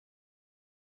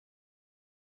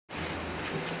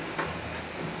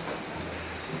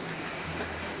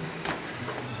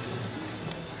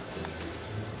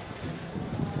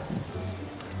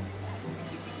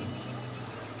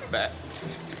bet.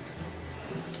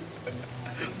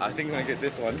 I think I'm gonna get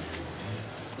this one.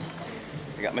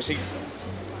 I got my sheet.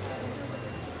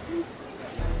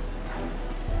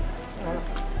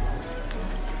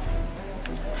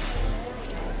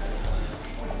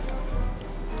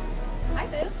 Hi,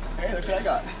 Boo. Hey, look what I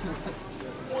got.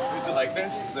 Is it like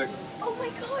this? Look. Oh my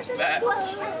gosh, that's so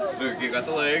cute. Look, you got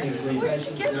the legs. Where did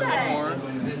you get that?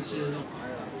 Arms.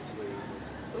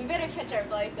 We better catch our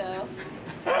flight though.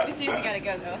 We seriously gotta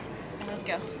go though. Let's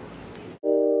go.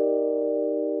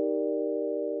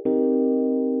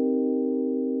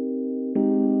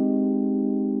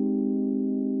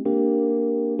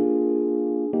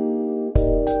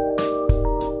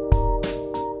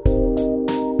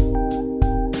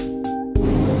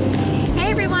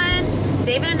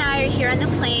 David and I are here on the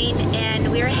plane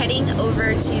and we're heading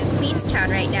over to Queenstown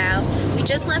right now. We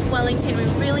just left Wellington, we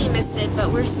really missed it,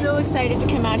 but we're so excited to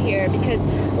come out here because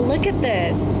look at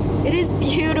this. It is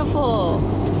beautiful.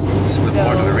 So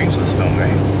Lord of the Rings was filmed,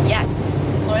 right? Yes,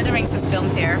 Lord of the Rings was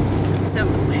filmed here. So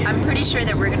I'm pretty sure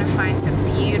that we're gonna find some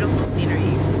beautiful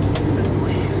scenery.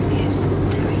 Where is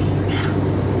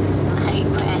I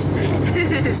pressed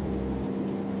it.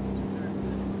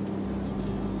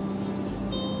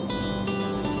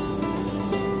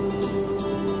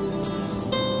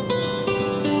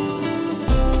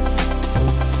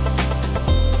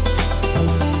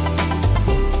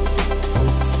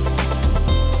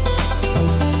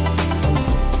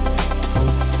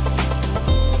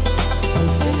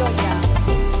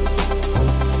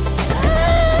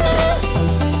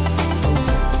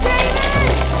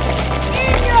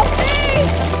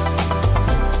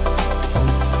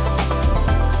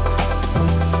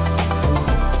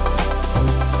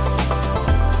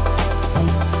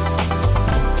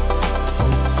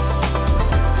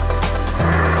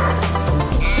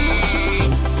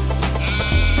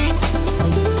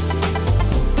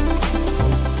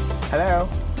 Hello.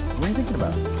 What are you thinking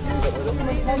about?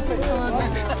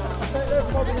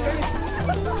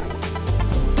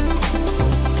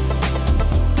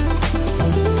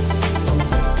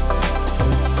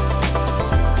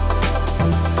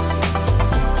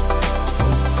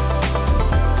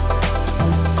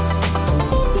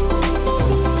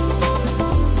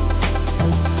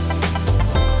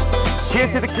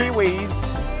 Cheers to the Kiwis.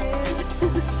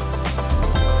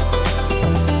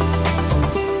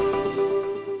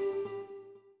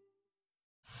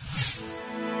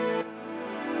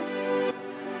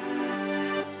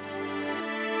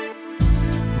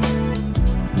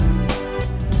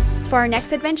 For our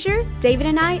next adventure, David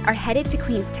and I are headed to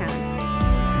Queenstown.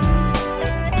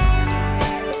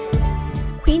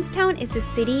 Queenstown is a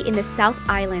city in the South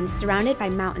Island surrounded by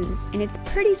mountains, and it's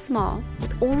pretty small,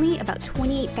 with only about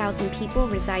 28,000 people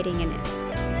residing in it.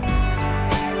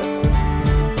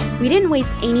 We didn't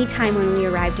waste any time when we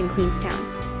arrived in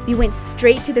Queenstown. We went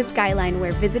straight to the Skyline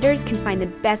where visitors can find the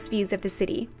best views of the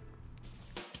city.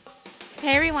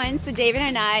 Hey everyone, so David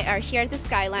and I are here at the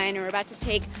Skyline and we're about to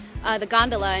take the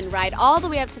gondola and ride all the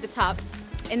way up to the top,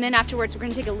 and then afterwards we're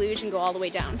going to take a luge and go all the way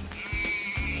down.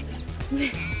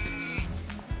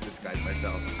 Disguise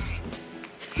myself.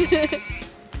 I'm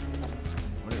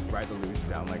gonna ride the luge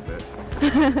down like this.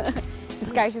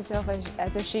 Disguise yourself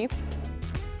as a sheep.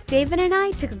 David and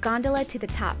I took a gondola to the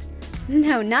top.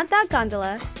 No, not that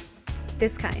gondola.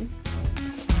 This kind.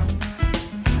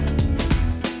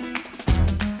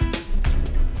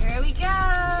 Here we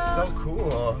go! So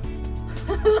cool.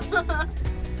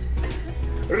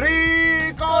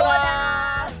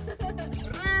 Ricola!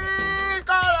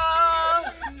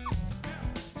 Ricola!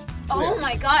 Oh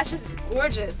my gosh, this is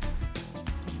gorgeous.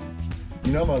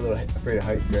 You know I'm a little afraid of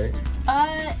heights, right?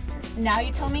 Now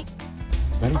you tell me.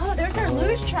 Oh, there's our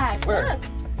luge track. Where? Look,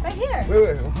 right here.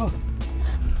 Wait.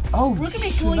 Oh, we're gonna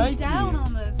be going down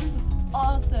on this. This is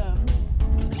awesome.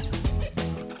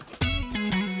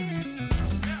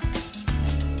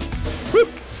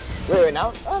 Wait,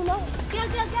 now? Oh no. Go.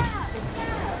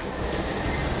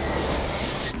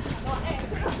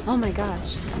 Oh my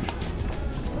gosh.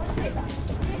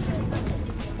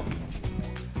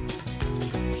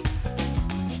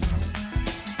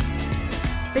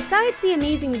 Besides the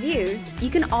amazing views, you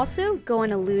can also go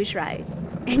on a luge ride.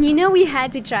 And you know we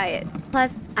had to try it.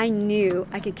 Plus, I knew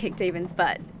I could kick Davin's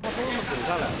butt.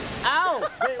 Ow!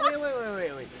 Wait.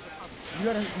 You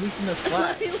gotta loosen the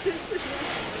slack.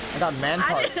 I got man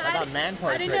parts.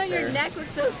 I didn't know your neck was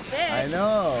so thick. I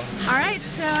know. Alright,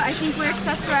 so I think we're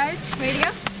accessorized. Ready to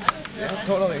go? Yeah,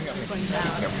 totally. So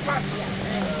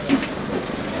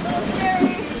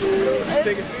scary. Just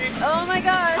take a seat. Oh my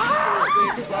gosh.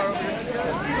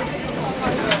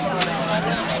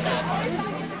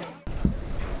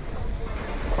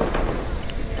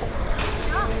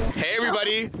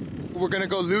 everybody. We're gonna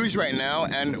go luge right now,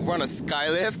 and we're on a sky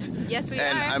lift. Yes, we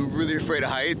and are. I'm really afraid of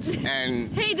heights.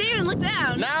 And Hey, David, look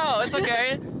down. no, it's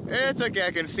okay. It's okay.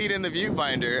 I can see it in the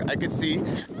viewfinder. I can see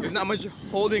there's not much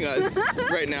holding us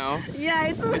right now. Yeah,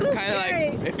 it's a little It's kind of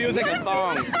like it feels like a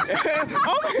thong.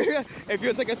 Oh my god! It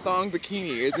feels like a thong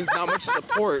bikini. There's not much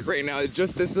support right now. It's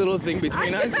just this little thing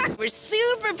between us. We're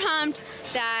super pumped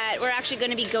that we're actually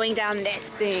going to be going down this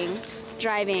thing,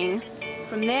 driving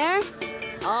from there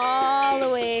all the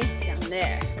way down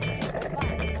there.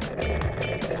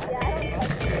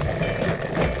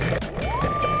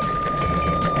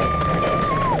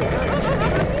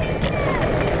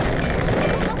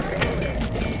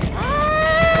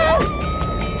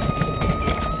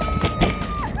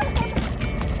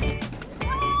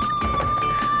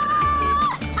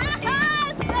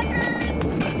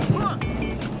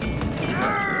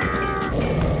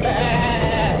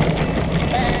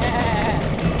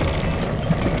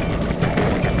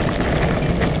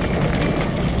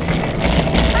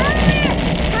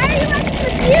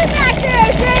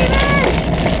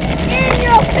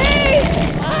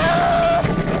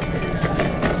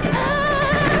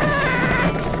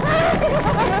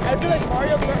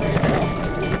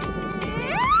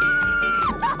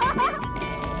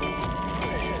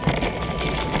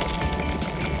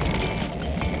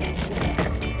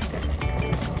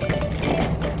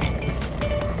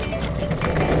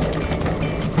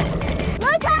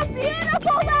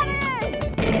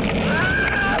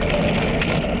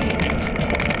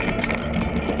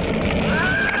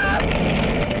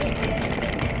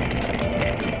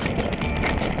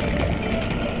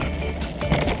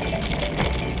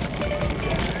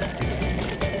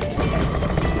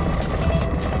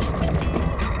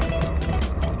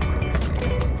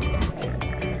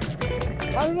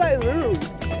 How did I lose?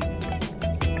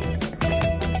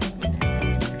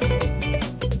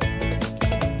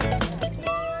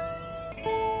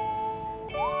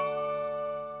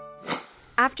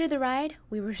 After the ride,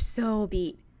 we were so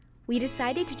beat. We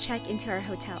decided to check into our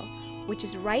hotel, which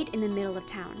is right in the middle of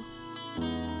town.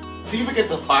 Think we get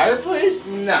the fireplace?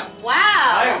 No. Wow!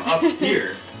 I am up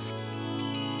here.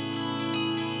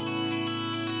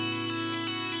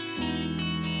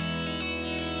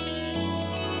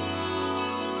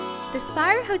 The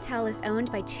Spire Hotel is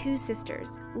owned by two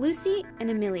sisters, Lucy and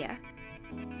Amelia.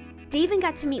 Daven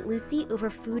got to meet Lucy over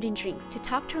food and drinks to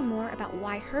talk to her more about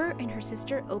why her and her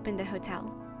sister opened the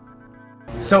hotel.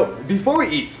 So before we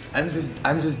eat, I'm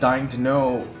just dying to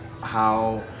know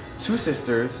how two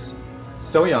sisters,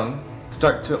 so young,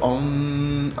 start to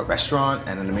own a restaurant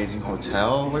and an amazing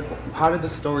hotel. Like, how did the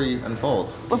story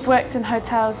unfold? We've worked in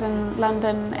hotels in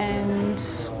London and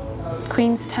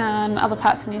Queenstown, other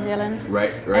parts of New Zealand.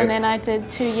 Right. And then I did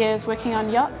 2 years working on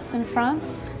yachts in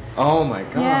France. Oh my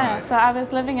god. Yeah, so I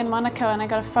was living in Monaco and I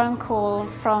got a phone call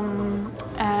from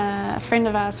a friend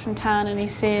of ours from town, and he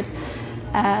said,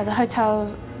 the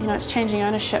hotel, you know, it's changing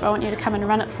ownership. I want you to come and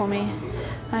run it for me.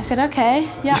 And I said, okay,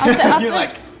 yeah. I'll You're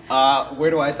like, where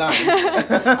do I sign?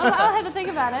 I'll have a think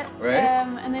about it. Right.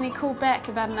 And then he called back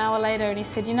about an hour later and he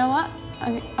said, you know what?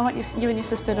 I want you and your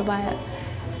sister to buy it.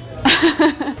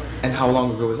 And how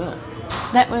long ago was that?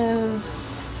 That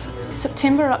was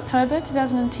September, October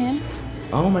 2010.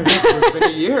 Oh my god, so it's been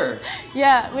a year.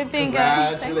 Yeah, we've been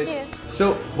going. Congratulations.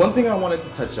 So one thing I wanted to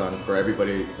touch on for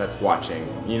everybody that's watching,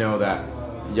 you know, that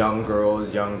young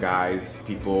girls, young guys,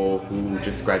 people who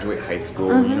just graduate high school,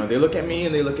 you know, they look at me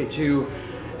and they look at you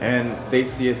and they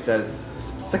see us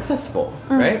as successful,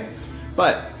 right?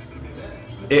 But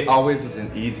it always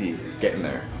isn't easy getting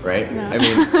there, right? No.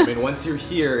 I mean, once you're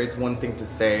here, it's one thing to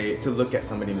say, to look at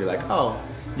somebody and be like, oh,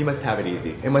 you must have it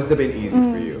easy. It must have been easy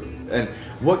for you. And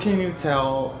what can you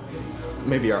tell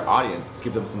maybe our audience,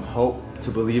 give them some hope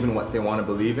to believe in what they want to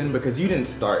believe in? Because you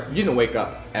didn't wake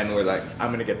up and were like,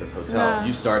 I'm gonna get this hotel. No.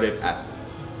 You started at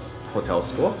hotel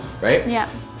school, right? Yeah.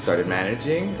 Started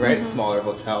managing, right? Smaller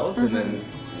hotels, and then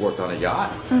worked on a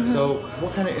yacht. So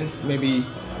what kind of maybe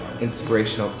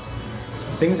inspirational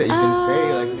things that you can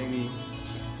say, like maybe?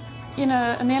 You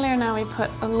know, Amelia and I, we put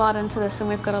a lot into this and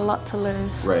we've got a lot to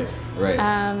lose. Right.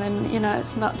 And you know,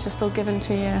 it's not just all given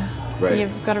to you. Right.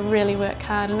 You've got to really work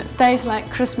hard, and it's days like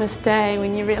Christmas Day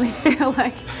when you really feel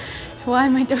like, why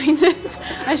am I doing this?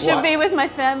 I should be with my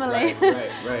family.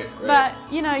 Right. But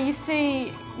you know, you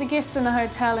see the guests in the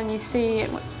hotel and you see,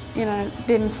 you know,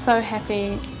 them so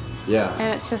happy. Yeah.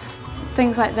 And it's just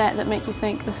things like that that make you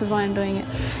think, this is why I'm doing it.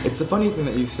 It's a funny thing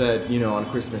that you said, you know, on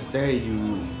Christmas Day,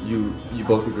 you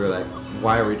both of you were like,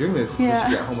 why are we doing this? We should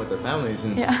be at home with our families.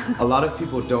 And a lot of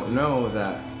people don't know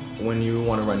that when you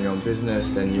want to run your own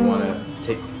business and you want to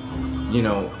take you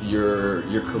know,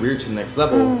 your career to the next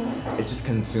level, it just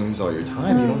consumes all your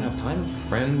time. You don't have time for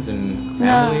friends and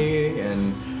family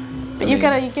and. But you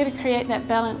gotta create that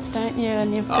balance, don't you?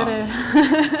 And you've gotta.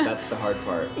 That's the hard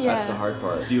part. Yeah. That's the hard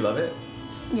part. Do you love it?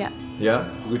 Yeah. Yeah.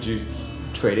 Would you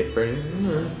trade it for anything?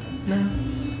 Or no?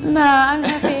 No, I'm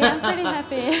happy. I'm pretty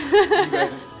happy. You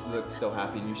guys just look so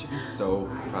happy, and you should be so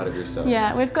proud of yourself.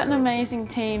 Yeah, we've got an amazing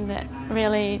team that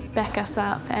really back us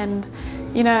up. And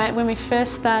you know, when we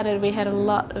first started, we had a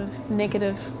lot of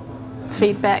negative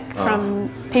feedback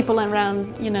from people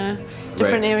around, you know,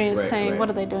 different areas saying, what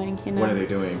are they doing, you know? What are they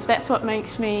doing? That's what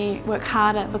makes me work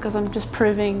harder, because I'm just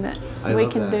proving that we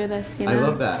can do this, you know? I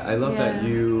love that. I love that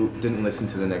you didn't listen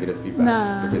to the negative feedback.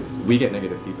 No. Because we get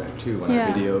negative feedback too on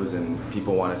our videos, and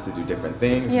people want us to do different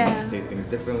things and say things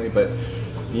differently. But,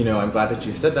 you know, I'm glad that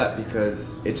you said that,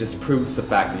 because it just proves the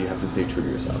fact that you have to stay true to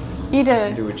yourself. You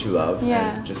do. Do what you love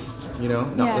and just, you know,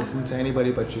 not listen to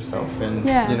anybody but yourself and,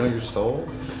 you know, your soul.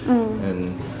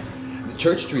 And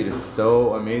Church Street is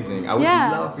so amazing. I would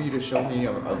love for you to show me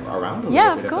around a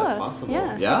little bit if that's possible.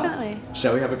 Yeah, definitely.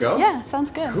 Shall we have a go? Yeah,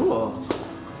 sounds good. Cool.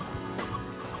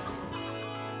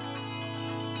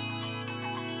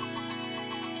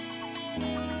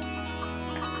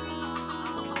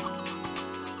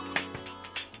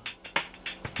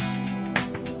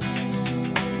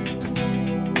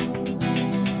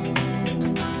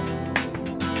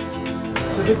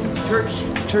 So this is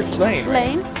Church Lane,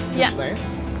 right? Lane? Yeah. Lane?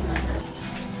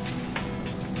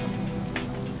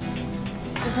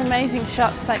 There's amazing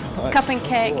shops like Cup and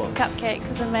Cake,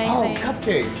 Cupcakes is amazing. Oh,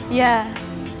 cupcakes! Yeah.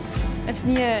 It's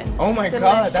new. It's oh my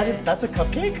god, that's a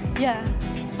cupcake? Yeah.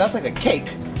 That's like a cake.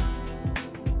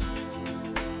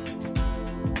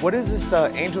 What is this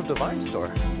Angel Divine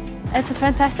store? It's a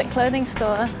fantastic clothing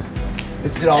store.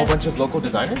 Is it all a bunch of local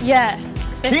designers? Yeah.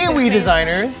 Kiwi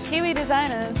designers? Kiwi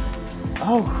designers.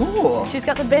 Oh, cool. She's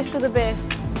got the best of the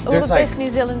best. All the best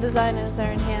New Zealand designers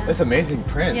are in here. It's amazing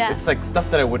prints. Yeah. It's like stuff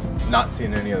that I would not see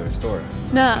in any other store.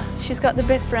 No, she's got the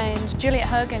best range. Juliet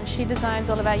Hogan, she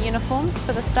designs all of our uniforms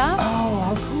for the staff. Oh,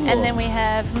 how cool. And then we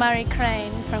have Murray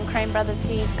Crane from Crane Brothers.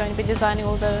 He's going to be designing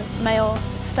all the male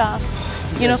staff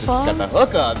uniforms. Just got the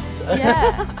hookups.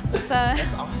 Yeah. So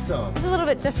that's awesome. It's a little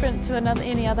bit different to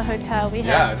any other hotel. We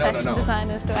have fashion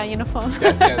designers do our uniforms.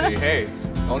 Definitely. Hey,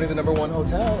 only the #1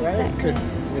 hotel, right? Exactly. Could,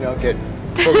 you know, get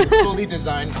fully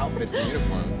designed outfits and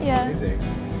uniforms. That's amazing.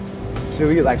 Should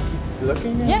we like keep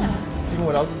looking and see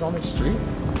what else is on the street?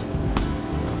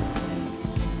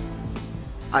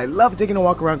 I love taking a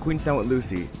walk around Queenstown with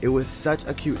Lucy. It was such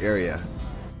a cute area.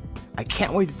 I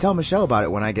can't wait to tell Michelle about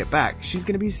it when I get back. She's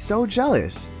gonna be so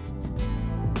jealous.